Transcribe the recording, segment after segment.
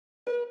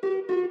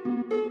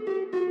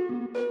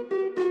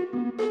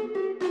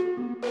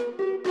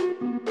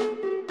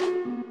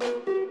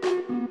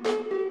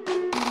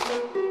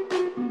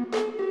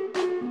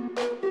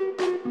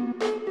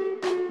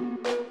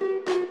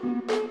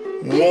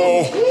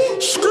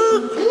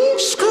skirt,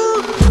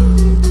 skirt.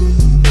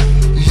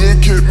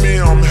 Look at me,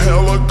 I'm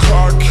hella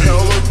cocky,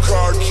 hella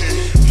cocky.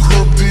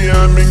 Group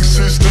DMing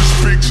sisters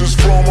pictures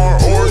from our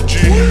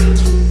orgy.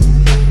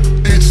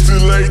 It's too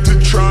late to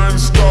try and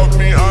stop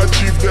me. I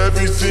achieved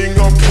everything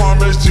I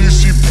promised you.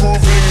 See,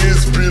 proving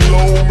is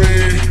below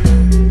me.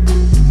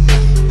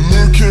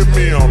 Look at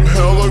me, I'm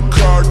hella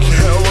cocky,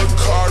 hella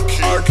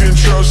cocky. I can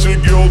trust a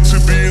girl to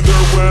be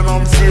there when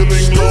I'm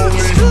feeling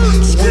lonely.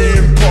 We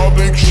in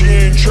public, she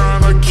ain't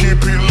tryna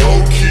keep it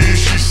low-key.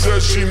 She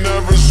said she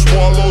never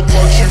swallowed,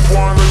 but she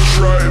wanna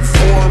try it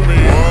for me.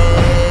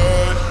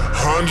 What?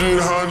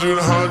 100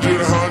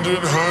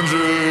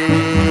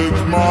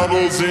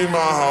 models in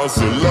my house,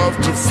 I love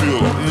to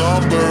feel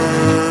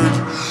numbered.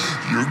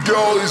 Your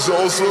girl is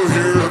also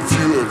here if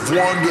you have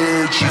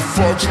wondered. She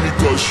fucks me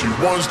cause she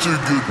wants to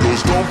good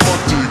girls, don't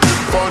fuck to get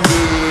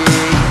funded.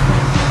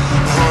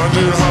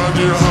 100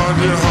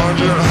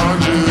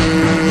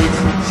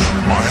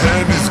 my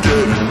hand is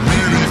getting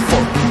really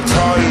fucking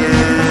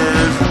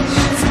tired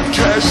from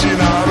cashing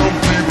out on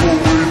people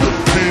with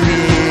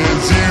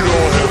opinions. You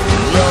don't have to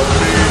love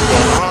me,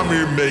 but I'm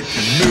here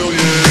making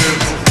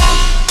millions.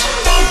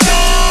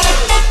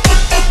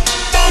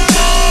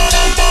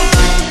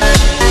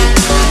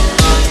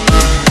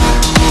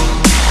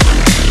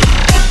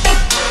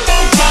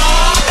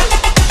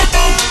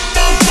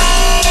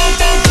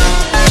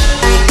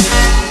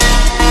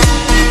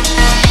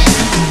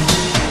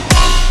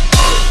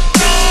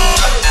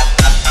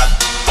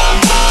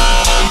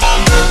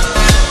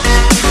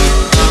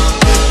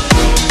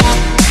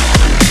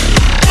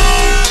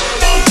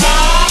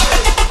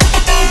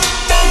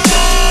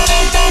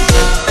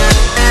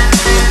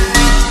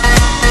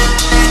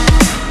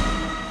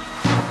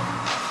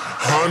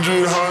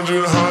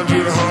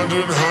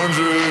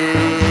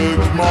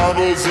 100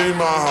 models in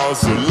my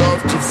house, I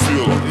love to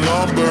feel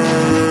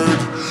numbered.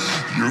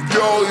 Your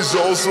girl is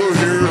also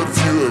here if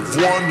you have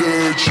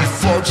wondered. She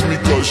fucks me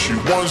cause she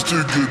wants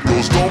to good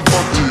girls, don't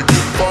fuck to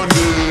get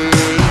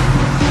funded.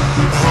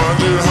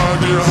 100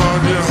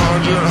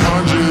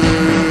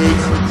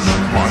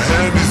 my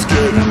hand is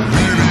getting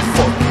really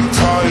fucking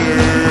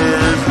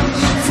tired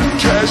from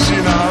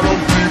cashing out on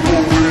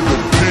people with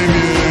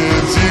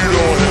opinions. You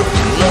don't have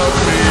to love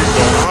me,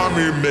 but I'm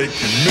here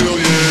making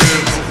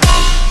millions.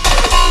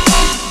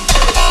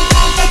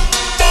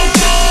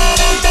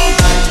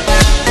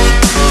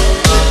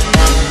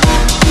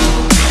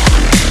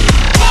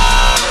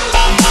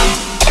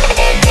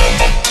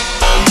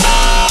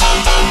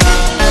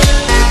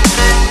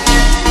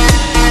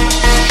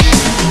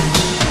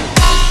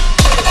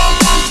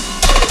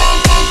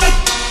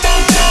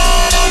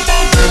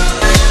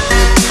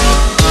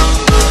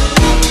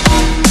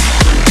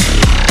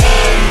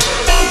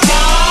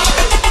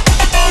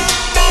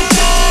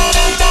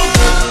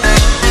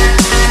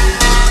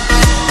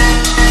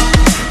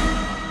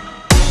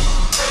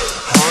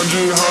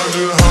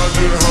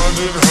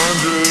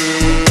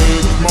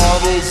 100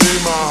 models in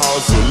my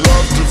house, I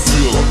love to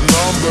feel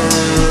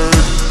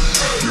numbered.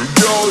 Your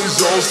girl is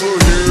also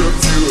here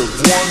if you have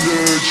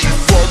wondered. She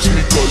fucks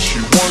me cause she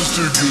wants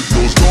to good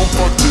girls, don't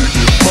fuck to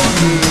get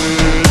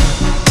funded.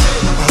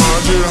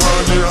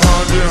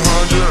 100